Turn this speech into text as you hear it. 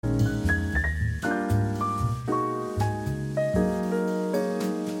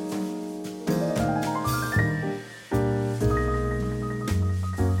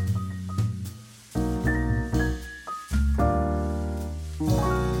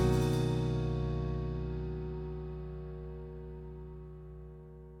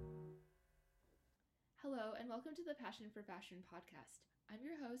Welcome to the Passion for Fashion podcast. I'm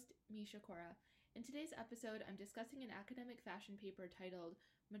your host, Misha Kaura. In today's episode, I'm discussing an academic fashion paper titled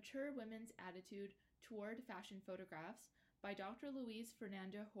Mature Women's Attitude Toward Fashion Photographs by Dr. Luis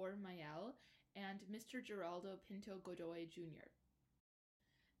Fernando Hor-Meyll and Mr. Geraldo Pinto Godoy Jr.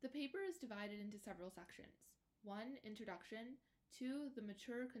 The paper is divided into several sections. 1. Introduction. 2. The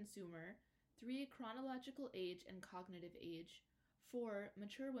mature consumer. 3. Chronological age and cognitive age. 4.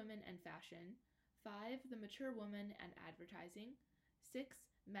 Mature women and fashion. 5. The mature woman and advertising. 6.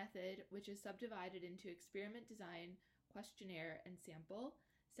 Method, which is subdivided into experiment design, questionnaire, and sample.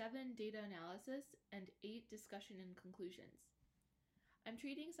 7. Data analysis. And 8. Discussion and conclusions. I'm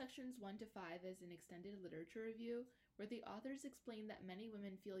treating sections 1 to 5 as an extended literature review, where the authors explain that many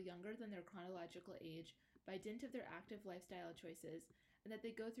women feel younger than their chronological age by dint of their active lifestyle choices, and that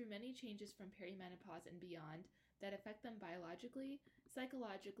they go through many changes from perimenopause and beyond that affect them biologically,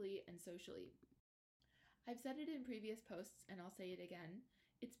 psychologically, and socially. I've said it in previous posts, and I'll say it again.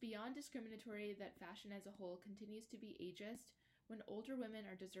 It's beyond discriminatory that fashion as a whole continues to be ageist when older women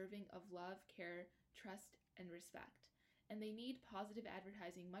are deserving of love, care, trust, and respect. And they need positive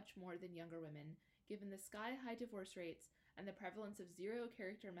advertising much more than younger women, given the sky-high divorce rates and the prevalence of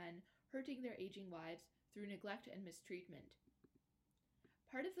zero-character men hurting their aging wives through neglect and mistreatment.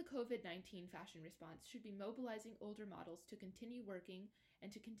 Part of the COVID-19 fashion response should be mobilizing older models to continue working and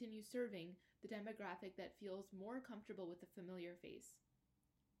to continue serving the demographic that feels more comfortable with the familiar face.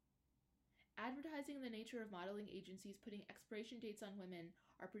 Advertising and the nature of modeling agencies putting expiration dates on women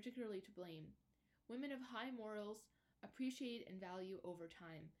are particularly to blame. Women of high morals appreciate and value over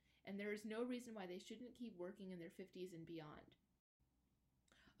time, and there is no reason why they shouldn't keep working in their 50s and beyond.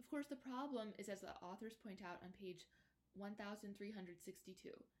 Of course, the problem is, as the authors point out on page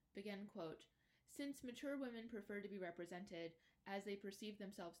 1362, begin quote, "Since mature women prefer to be represented as they perceive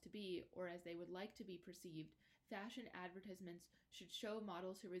themselves to be, or as they would like to be perceived, fashion advertisements should show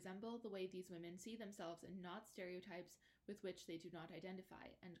models who resemble the way these women see themselves and not stereotypes with which they do not identify,"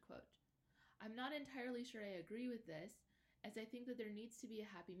 end quote. I'm not entirely sure I agree with this, as I think that there needs to be a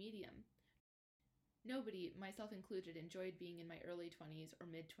happy medium. Nobody, myself included, enjoyed being in my early 20s or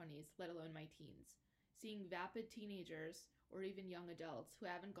mid-20s, let alone my teens. Seeing vapid teenagers, or even young adults who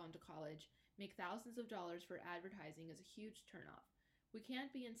haven't gone to college, make thousands of dollars for advertising is a huge turnoff. We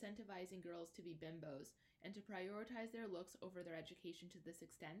can't be incentivizing girls to be bimbos and to prioritize their looks over their education to this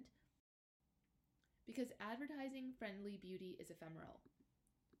extent, because advertising-friendly beauty is ephemeral.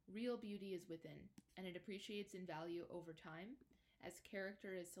 Real beauty is within, and it appreciates in value over time as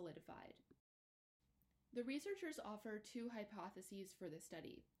character is solidified. The researchers offer 2 hypotheses for this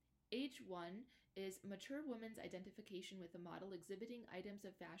study. H1 is mature woman's identification with a model exhibiting items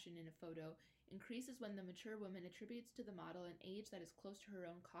of fashion in a photo increases when the mature woman attributes to the model an age that is close to her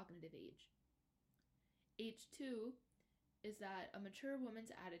own cognitive age. H2 is that a mature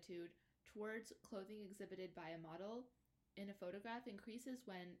woman's attitude towards clothing exhibited by a model in a photograph increases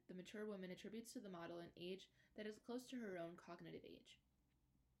when the mature woman attributes to the model an age that is close to her own cognitive age.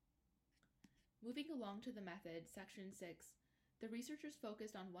 Moving along to the method, section 6, the researchers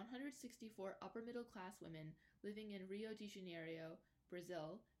focused on 164 upper-middle-class women living in Rio de Janeiro,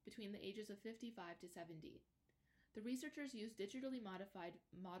 Brazil, between the ages of 55 to 70. The researchers used digitally modified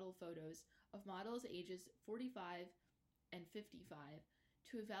model photos of models ages 45 and 55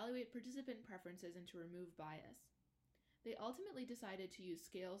 to evaluate participant preferences and to remove bias. They ultimately decided to use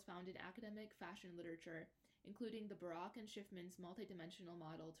scales found in academic fashion literature, including the Barak and Schiffman's multidimensional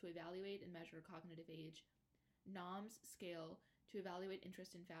model to evaluate and measure cognitive age, NOM's scale to evaluate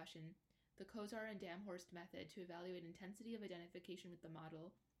interest in fashion, the Kozar and Damhorst method to evaluate intensity of identification with the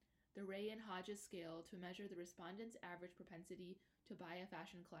model, the Ray and Hodges scale to measure the respondent's average propensity to buy a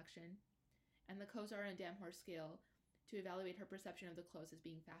fashion collection, and the Kozar and Damhorst scale to evaluate her perception of the clothes as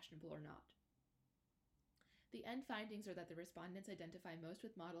being fashionable or not. The end findings are that the respondents identify most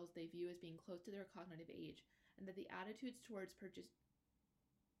with models they view as being close to their cognitive age, and that the attitude towards purchasing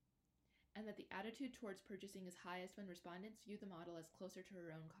is highest when respondents view the model as closer to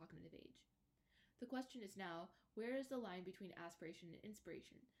her own cognitive age. The question is now, where is the line between aspiration and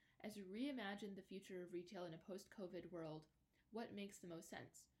inspiration? As we reimagine the future of retail in a post-COVID world, what makes the most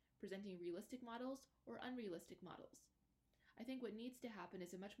sense? Presenting realistic models or unrealistic models? I think what needs to happen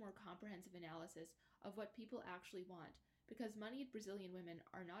is a much more comprehensive analysis of what people actually want, because moneyed Brazilian women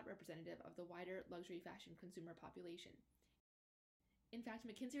are not representative of the wider luxury fashion consumer population. In fact,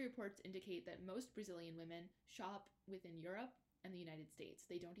 McKinsey reports indicate that most Brazilian women shop within Europe and the United States.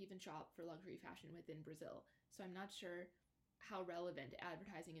 They don't even shop for luxury fashion within Brazil. So I'm not sure how relevant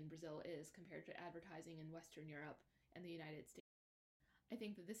advertising in Brazil is compared to advertising in Western Europe and the United States. I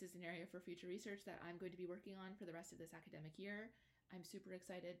think that this is an area for future research that I'm going to be working on for the rest of this academic year. I'm super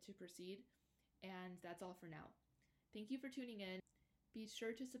excited to proceed, and that's all for now. Thank you for tuning in. Be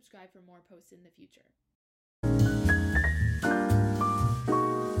sure to subscribe for more posts in the future.